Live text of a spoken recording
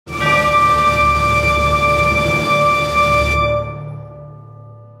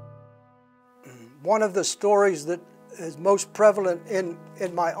One of the stories that is most prevalent in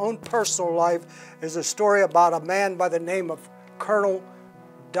my own personal life is a story about a man by the name of Colonel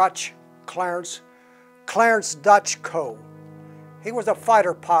Dutch Clarence Dutch Kough. He was a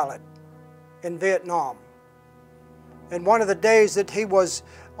fighter pilot in Vietnam. And one of the days that he was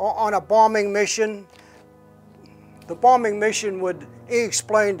on a bombing mission, the bombing mission he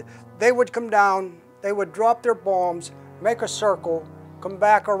explained, they would come down, they would drop their bombs, make a circle, come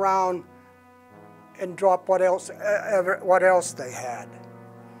back around, and drop what else they had.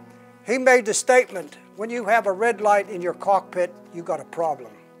 He made the statement, when you have a red light in your cockpit, you got a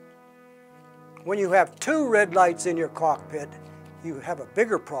problem. When you have 2 red lights in your cockpit, you have a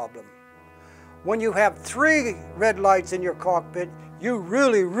bigger problem. When you have 3 red lights in your cockpit, you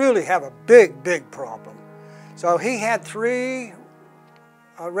really, really have a big, big problem. So he had 3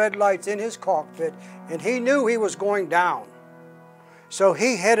 red lights in his cockpit, and he knew he was going down. So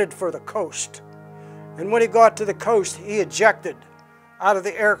he headed for the coast. And when he got to the coast, he ejected out of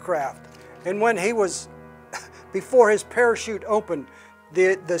the aircraft. And when he was, before his parachute opened,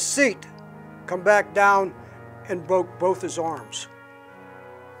 the seat come back down and broke both his arms.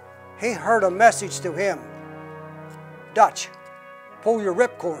 He heard a message to him, Dutch, pull your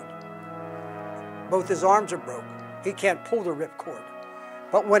ripcord. Both his arms are broke. He can't pull the ripcord.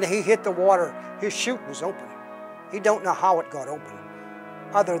 But when he hit the water, his chute was open. He don't know how it got open,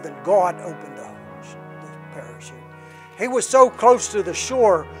 other than God opened the parachute. He was so close to the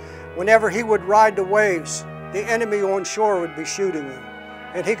shore, whenever he would ride the waves, the enemy on shore would be shooting him.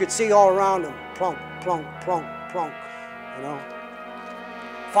 And he could see all around him, plunk, plunk, plunk, plunk, you know.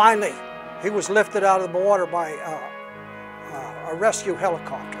 Finally, he was lifted out of the water by a rescue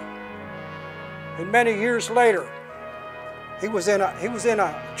helicopter. And many years later, he was in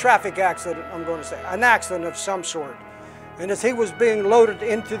a traffic accident, I'm going to say, an accident of some sort. And as he was being loaded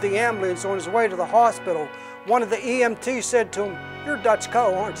into the ambulance on his way to the hospital, one of the EMTs said to him, "You're Dutch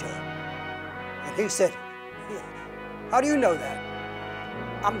Kough, aren't you?" And he said, "Yeah. How do you know that?"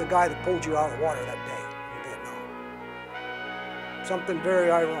 "I'm the guy that pulled you out of the water that day in Vietnam." Something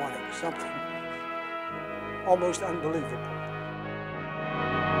very ironic, something almost unbelievable.